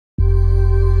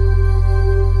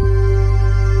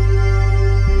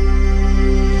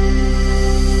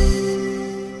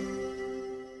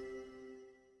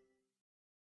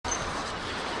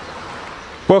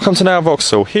Welcome to Now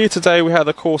Vauxhall. Here today we have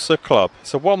the Corsa Club.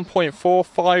 It's a 1.4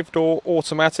 5-door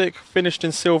automatic finished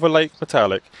in Silver Lake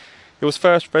metallic. It was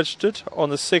first registered on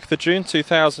the 6th of June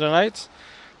 2008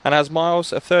 and has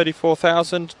miles of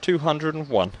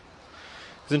 34,201.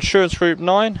 It's insurance group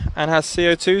 9 and has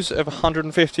CO2s of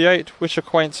 158, which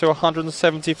equate to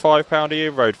 £175 a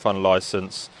year road fund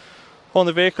licence. On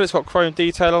the vehicle it's got chrome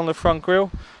detail on the front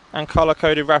grille and colour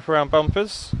coded wraparound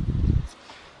bumpers.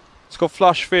 It's got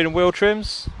flush fit and wheel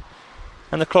trims,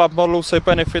 and the Club model also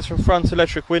benefits from front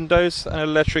electric windows and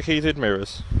electric heated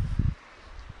mirrors.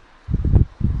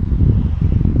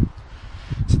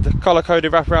 So the colour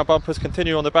coded wraparound bumpers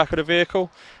continue on the back of the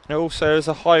vehicle, and it also has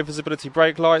a high visibility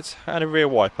brake light and a rear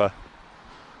wiper.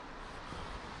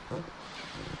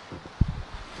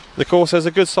 The Corsa has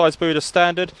a good size boot as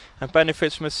standard and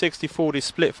benefits from a 60/40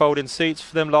 split folding seats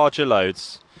for them larger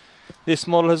loads. This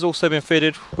model has also been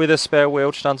fitted with a spare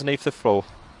wheel just underneath the floor.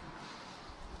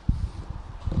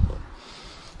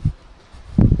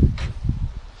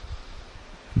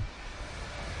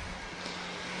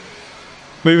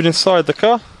 Moving inside the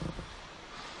car,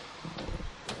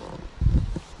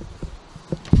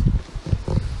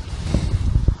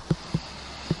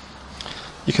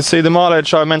 you can see the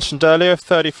mileage I mentioned earlier,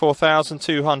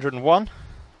 34,201.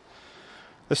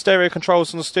 The stereo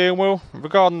controls on the steering wheel.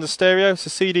 Regarding the stereo, it's a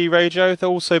CD radio that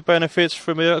also benefits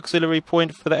from an auxiliary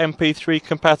point for the MP3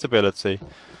 compatibility.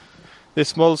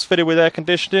 This model is fitted with air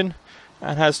conditioning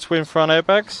and has twin front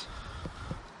airbags.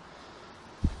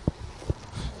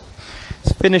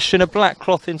 It's finished in a black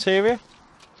cloth interior.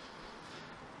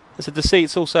 So the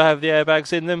seats also have the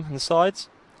airbags in them and the sides,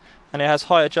 and it has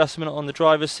height adjustment on the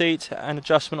driver's seat and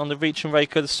adjustment on the reach and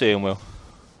rake of the steering wheel.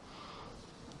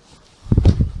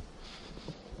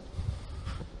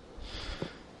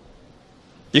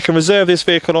 You can reserve this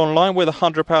vehicle online with a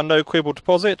 £100 no quibble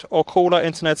deposit or call our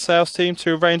internet sales team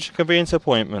to arrange a convenient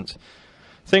appointment.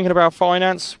 Thinking about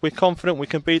finance? We're confident we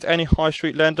can beat any high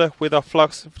street lender with our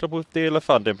flexible dealer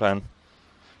funding plan.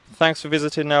 Thanks for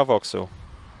visiting Now Vauxhall.